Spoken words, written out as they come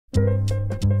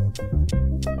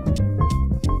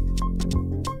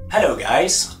Hello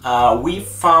guys, we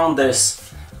found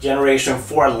this Generation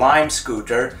 4 Lime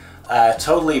scooter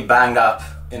totally banged up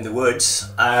in the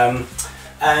woods,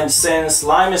 and since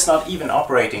Lime is not even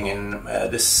operating in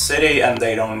this city and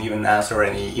they don't even answer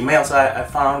any emails I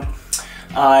found,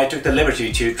 I took the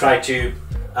liberty to try to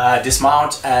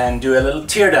dismount and do a little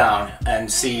teardown and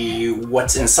see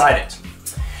what's inside it.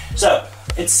 So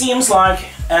it seems like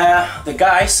the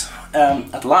guys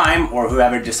at Lime, or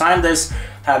whoever designed this,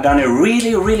 have done a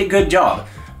really good job.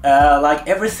 Like,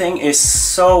 everything is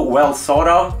so well thought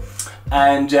of,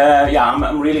 and yeah,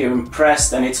 I'm really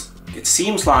impressed. And it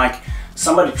seems like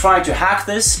somebody tried to hack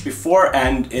this before,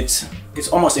 and it's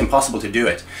almost impossible to do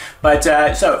it. But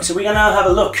so we're gonna have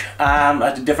a look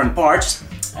at the different parts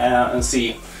and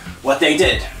see what they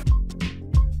did.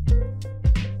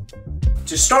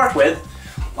 To start with,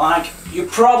 like, you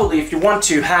probably, if you want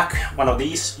to hack one of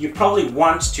these, you probably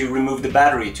want to remove the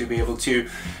battery to be able to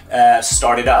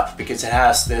start it up, because it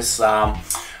has this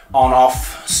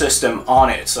on-off system on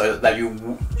it, so that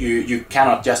you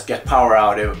cannot just get power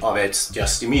out of it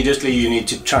just immediately. You need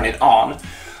to turn it on,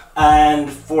 and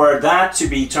for that to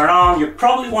be turned on, you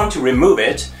probably want to remove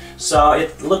it. So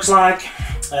it looks like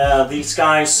these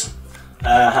guys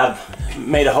have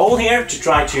made a hole here to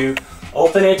try to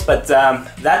open it, but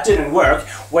that didn't work.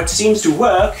 What seems to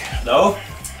work though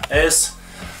is,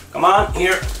 come on,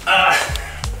 here,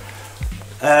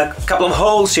 a couple of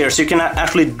holes here, so you can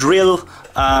actually drill,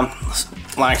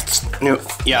 like,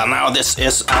 yeah, now this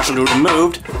is actually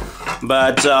removed,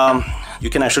 but you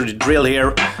can actually drill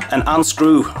here and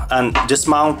unscrew and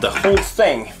dismount the whole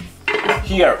thing.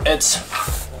 Here it's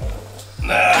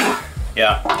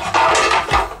yeah,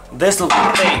 this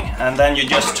little thing, and then you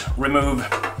just remove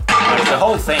the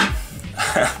whole thing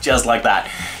just like that.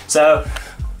 So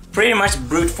pretty much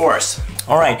brute force.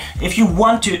 Alright, if you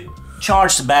want to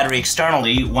charge the battery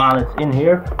externally while it's in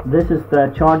here, this is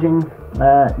the charging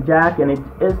jack, and it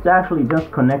is actually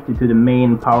just connected to the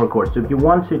main power cord. So if you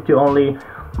want it to only,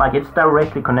 like, it's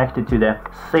directly connected to the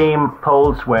same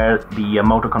poles where the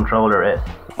motor controller is.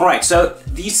 Alright, so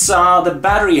these the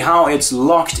battery, how it's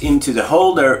locked into the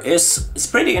holder is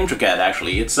pretty intricate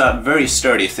actually. It's a very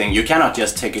sturdy thing. You cannot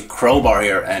just take a crowbar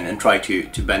here and try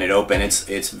to bend it open.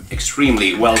 It's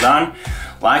extremely well done.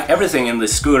 Like everything in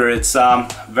this scooter, it's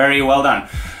very well done.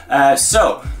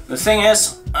 So the thing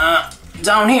is,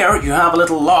 down here you have a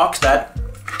little lock that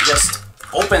just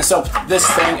opens up this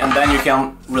thing, and then you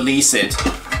can release it.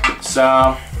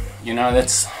 So, you know,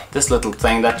 that's this little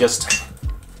thing that just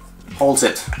holds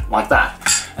it like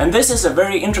that. And this is a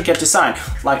very intricate design.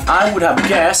 Like, I would have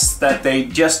guessed that they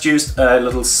just used a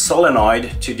little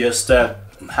solenoid to just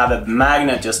have a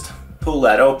magnet just pull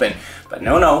that open. But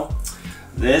no,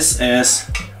 this is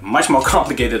much more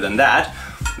complicated than that.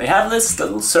 They have this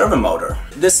little servo motor.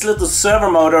 This little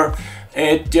servo motor,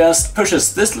 it just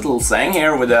pushes this little thing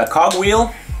here with a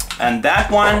cogwheel, and that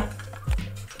one,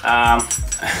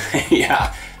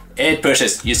 yeah, it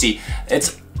pushes. You see,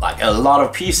 it's like a lot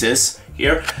of pieces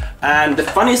here. And the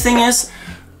funny thing is,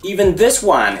 even this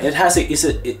one, it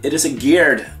is a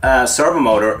geared servo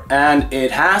motor, and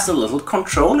it has a little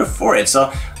controller for it.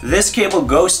 So this cable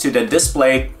goes to the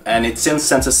display, and it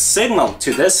sends a signal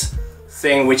to this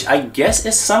thing, which I guess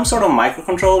is some sort of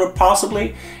microcontroller,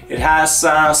 possibly. It has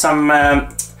some.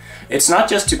 It's not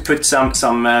just to put some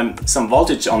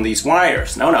voltage on these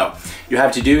wires. No. You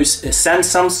have to do send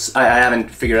some. I haven't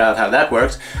figured out how that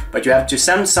works, but you have to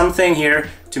send something here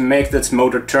to make this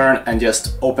motor turn and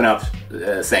just open up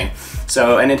the thing.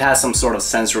 So, and it has some sort of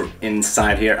sensor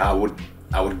inside here, I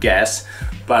would guess.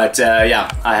 But yeah,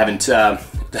 I haven't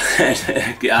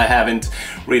I haven't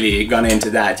really gone into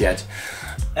that yet.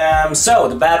 So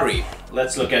the battery,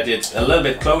 let's look at it a little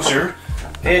bit closer.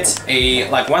 It's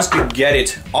like, once you get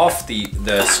it off the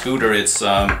scooter, it's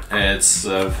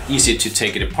easy to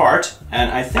take it apart, and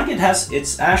I think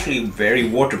it's actually very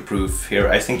waterproof here.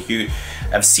 I think you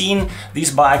have seen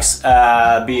these bikes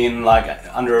being like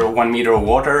under 1 meter of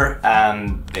water,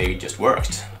 and they just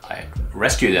worked. I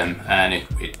rescued them, and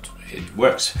it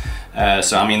works.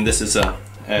 So I mean, this is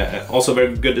also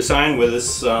very good design with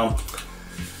this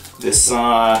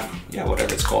yeah,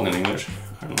 whatever it's called in English,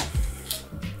 I don't know.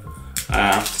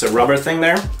 It's a rubber thing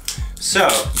there. So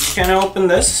you can open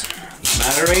this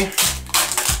battery,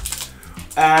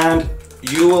 and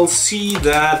you will see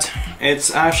that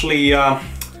it's actually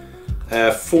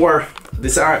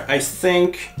these are, I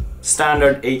think,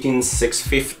 standard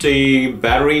 18650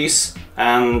 batteries,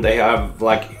 and they have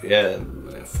like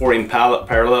 4 in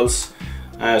parallels.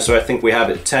 So I think we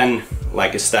have 10,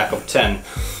 like a stack of 10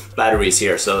 batteries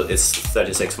here, so it's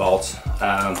 36 volts.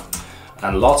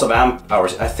 and lots of amp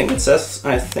hours. I think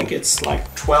it's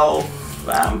like 12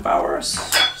 amp hours,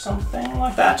 something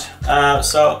like that.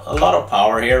 So a lot of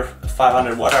power here,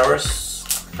 500 watt hours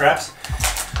perhaps.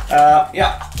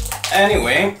 Yeah,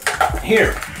 anyway,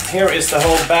 here is the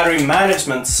whole battery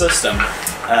management system.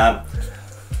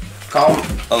 Come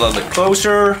a little bit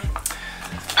closer.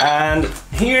 And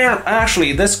here,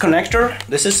 actually, this connector,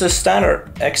 this is a standard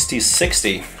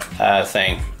XT60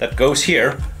 thing that goes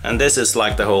here, and this is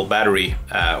like the whole battery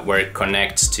where it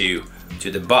connects to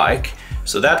the bike.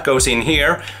 So that goes in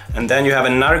here, and then you have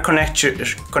another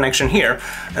connection here,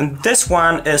 and this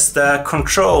one is the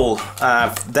control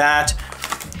that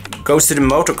goes to the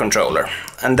motor controller.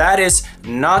 And that is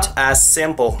not as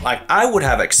simple. Like, I would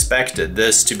have expected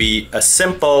this to be a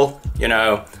simple, you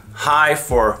know, high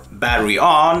for battery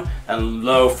on and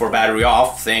low for battery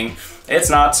off thing. It's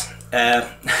not.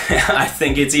 I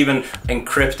think it's even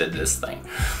encrypted, this thing.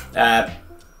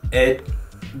 It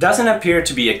doesn't appear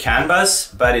to be a CAN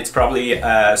bus, but it's probably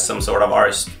some sort of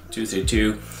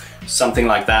RS-232, something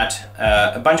like that.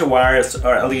 A bunch of wires,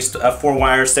 or at least 4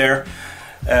 wires there.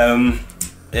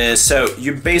 So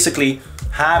you basically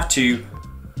have to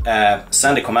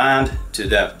send a command to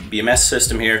the BMS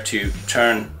system here to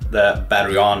turn the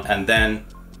battery on, and then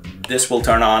this will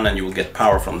turn on and you will get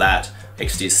power from that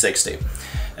XT60.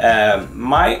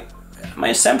 My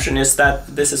assumption is that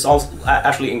this is also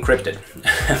actually encrypted,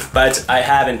 but I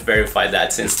haven't verified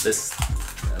that since this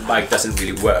bike doesn't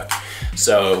really work,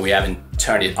 so we haven't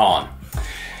turned it on.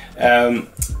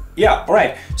 Yeah, all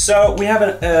right, so we have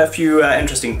a few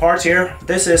interesting parts here.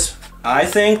 This is, I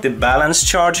think, the balance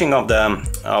charging of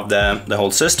the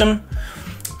whole system.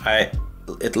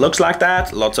 It looks like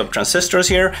that, lots of transistors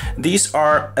here. These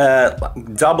are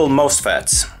double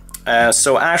MOSFETs.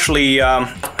 So actually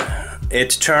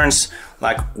it turns,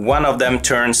 like, one of them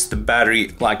turns the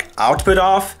battery like output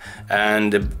off,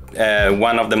 and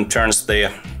one of them turns the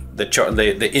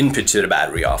input to the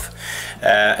battery off.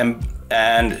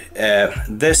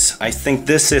 This, I think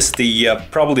this is the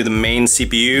probably the main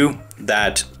CPU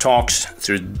that talks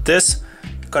through this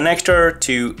connector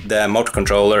to the motor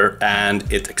controller, and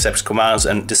it accepts commands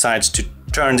and decides to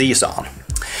turn these on.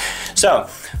 So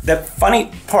the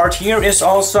funny part here is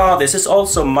also, this is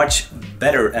also much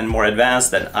better and more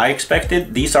advanced than I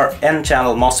expected. These are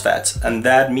N-channel MOSFETs, and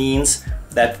that means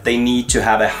that they need to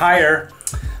have a higher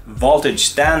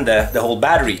voltage than the whole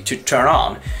battery to turn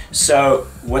on. So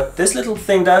what this little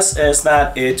thing does is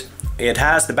that it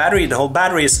has the battery, the whole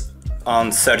battery is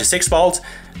on 36 volts,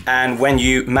 and when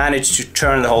you manage to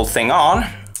turn the whole thing on,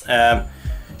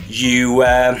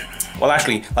 well,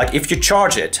 actually, like, if you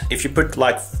charge it, if you put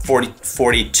like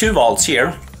 42 volts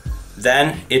here,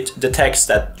 then it detects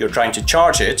that you're trying to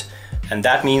charge it, and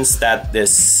that means that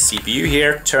this CPU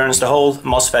here turns the whole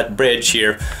MOSFET bridge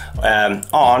here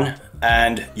on,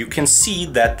 and you can see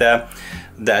that the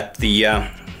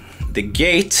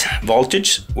gate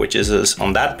voltage, which is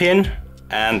on that pin,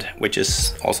 and which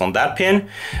is also on that pin,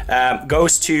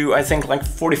 goes to, I think, like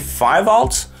 45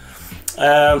 volts.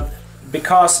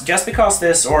 Just because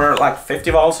this, or like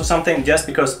 50 volts or something, just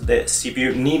because the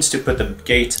CPU needs to put the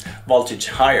gate voltage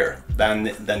higher than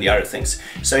the other things.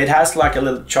 So it has like a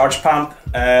little charge pump,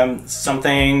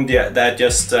 something that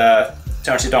just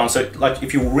turns it on. So like,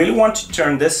 if you really want to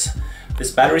turn this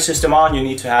battery system on, you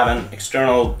need to have an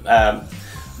external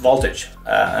voltage,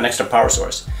 an extra power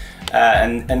source.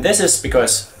 And this is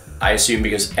because, I assume,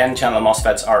 because N-channel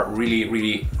MOSFETs are really,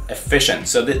 really efficient.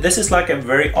 So this is like a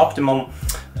very optimal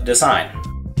design.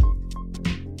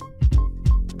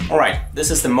 All right, this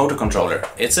is the motor controller.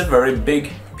 It's a very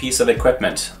big piece of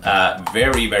equipment,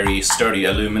 very, very sturdy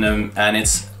aluminum, and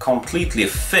it's completely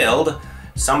filled.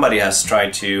 Somebody has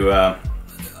tried to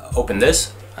open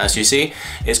this, as you see.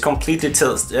 It's completely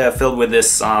filled with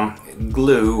this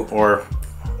glue, or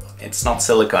it's not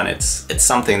silicone, it's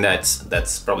something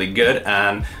that's probably good,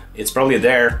 and it's probably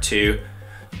there to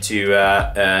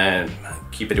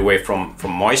keep it away from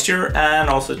moisture, and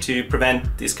also to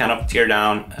prevent this kind of tear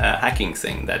down hacking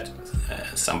thing that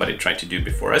somebody tried to do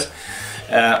before us.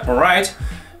 All right,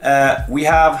 we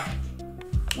have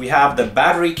the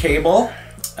battery cable.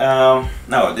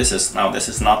 No, this is not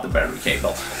the battery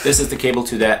cable. This is the cable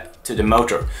to the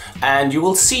motor, and you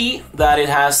will see that it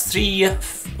has 3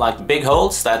 like big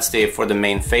holes. That's for the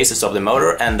main phases of the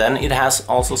motor, and then it has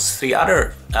also 3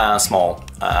 other small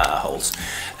holes.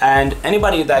 And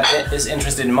anybody that is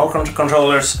interested in motor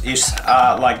controllers is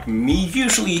like me,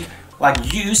 usually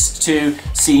like used to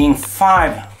seeing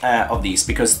 5 of these,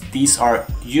 because these are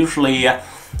usually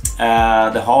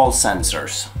the Hall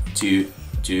sensors to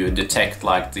detect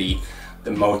like the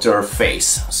motor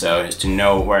phase, so as to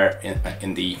know where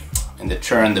in the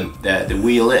turn the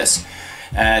wheel is.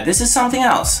 This is something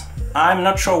else. I'm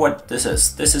not sure what this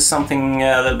is. This is something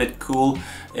a little bit cool.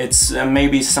 It's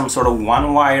maybe some sort of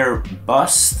one-wire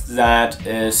bus that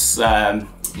is,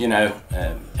 you know,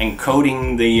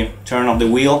 encoding the turn of the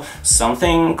wheel.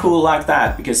 Something cool like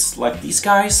that, because like these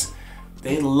guys,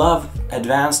 they love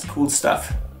advanced cool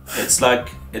stuff. It's like,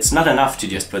 it's not enough to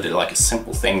just put it like a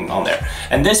simple thing on there.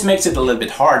 And this makes it a little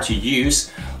bit hard to use.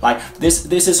 Like this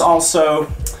is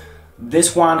also,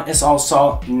 this one is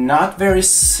also not very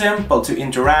simple to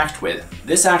interact with.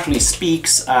 This actually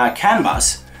speaks CAN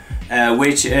bus,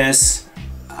 which is,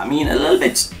 I mean, a little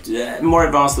bit more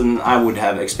advanced than I would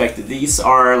have expected. These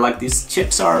are like, these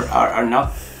chips are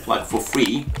not like for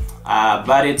free,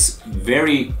 but it's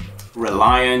very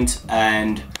reliant,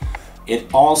 and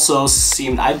it also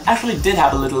seemed, I actually did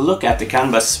have a little look at the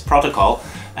CAN bus protocol,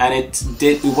 and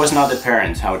it was not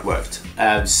apparent how it worked.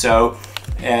 So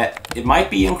it might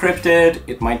be encrypted,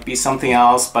 it might be something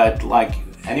else, but like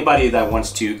anybody that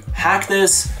wants to hack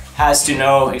this has to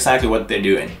know exactly what they're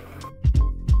doing.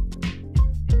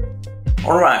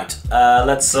 Alright,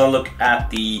 let's look at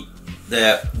the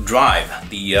drive,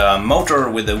 the motor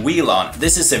with the wheel on.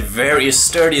 This is a very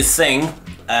sturdy thing,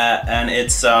 and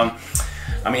it's,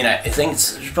 I mean, I think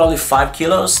it's probably 5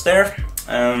 kilos there.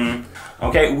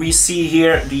 Okay, we see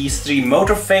here these 3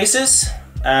 motor faces,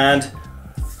 and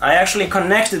I actually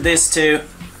connected this to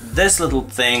this little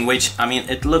thing, which, I mean,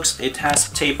 it has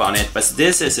tape on it, but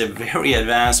this is a very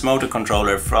advanced motor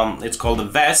controller from, it's called a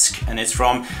VESC, and it's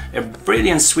from a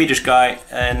brilliant Swedish guy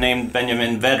named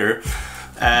Benjamin Vedder.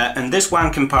 And this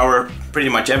one can power pretty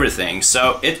much everything.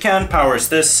 So it can power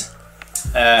this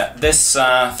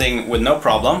thing with no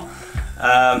problem.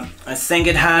 I think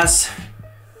it has,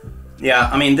 yeah,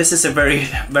 I mean, this is a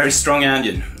very strong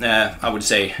engine, I would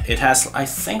say. It has, I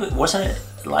think, wasn't it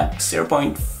like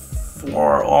 0.4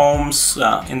 ohms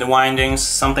in the windings,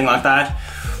 something like that.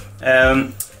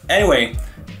 Anyway,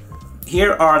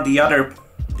 here are the other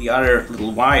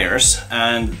little wires,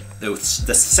 and the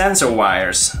sensor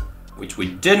wires, which we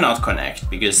did not connect,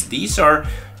 because these are,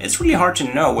 it's really hard to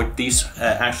know what these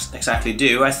exactly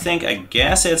do. I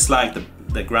guess it's like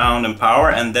the ground and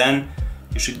power, and then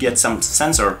you should get some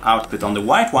sensor output on the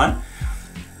white one.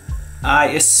 I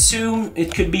assume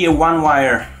it could be a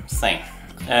one-wire thing.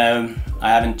 I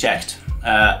haven't checked.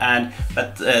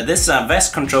 But this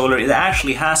VESC controller, it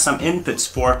actually has some inputs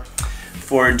for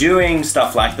doing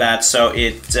stuff like that, so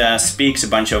it speaks a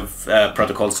bunch of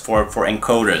protocols for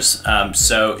encoders.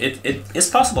 So it is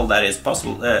possible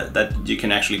that you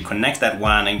can actually connect that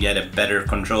one and get a better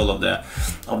control of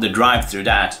the drive through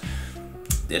that.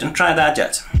 Didn't try that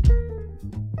yet.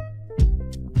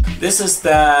 This is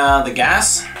the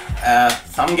gas,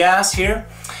 thumb gas here,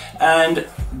 and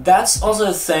that's also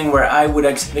a thing where I would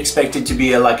expect it to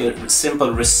be like a simple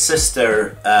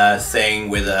resistor thing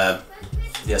with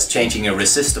just changing a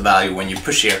resistor value when you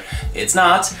push here. It's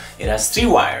not. It has 3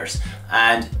 wires,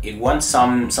 and it wants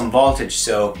some voltage.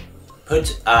 So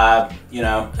put you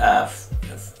know,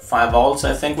 5 volts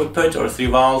I think we put, or 3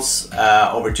 volts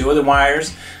over 2 of the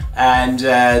wires, and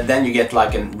then you get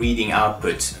like a reading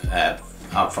output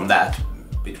out from that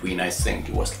between, I think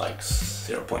it was like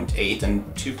 0.8 and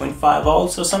 2.5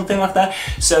 volts or something like that.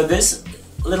 So this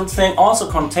little thing also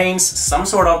contains some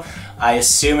sort of, I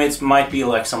assume it might be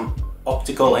like some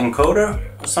optical encoder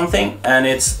or something, and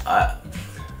it's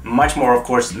much more, of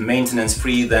course, maintenance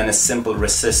free than a simple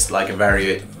resist, like a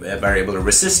variable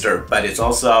resistor, but it's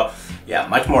also, yeah,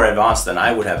 much more advanced than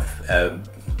I would have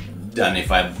done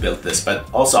if I built this.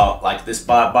 But also, like, this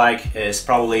bike is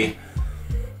probably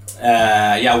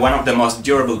yeah, one of the most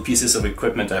durable pieces of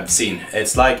equipment I've seen.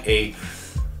 It's like a,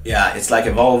 yeah, it's like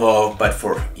a Volvo, but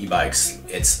for e-bikes.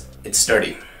 It's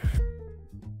sturdy.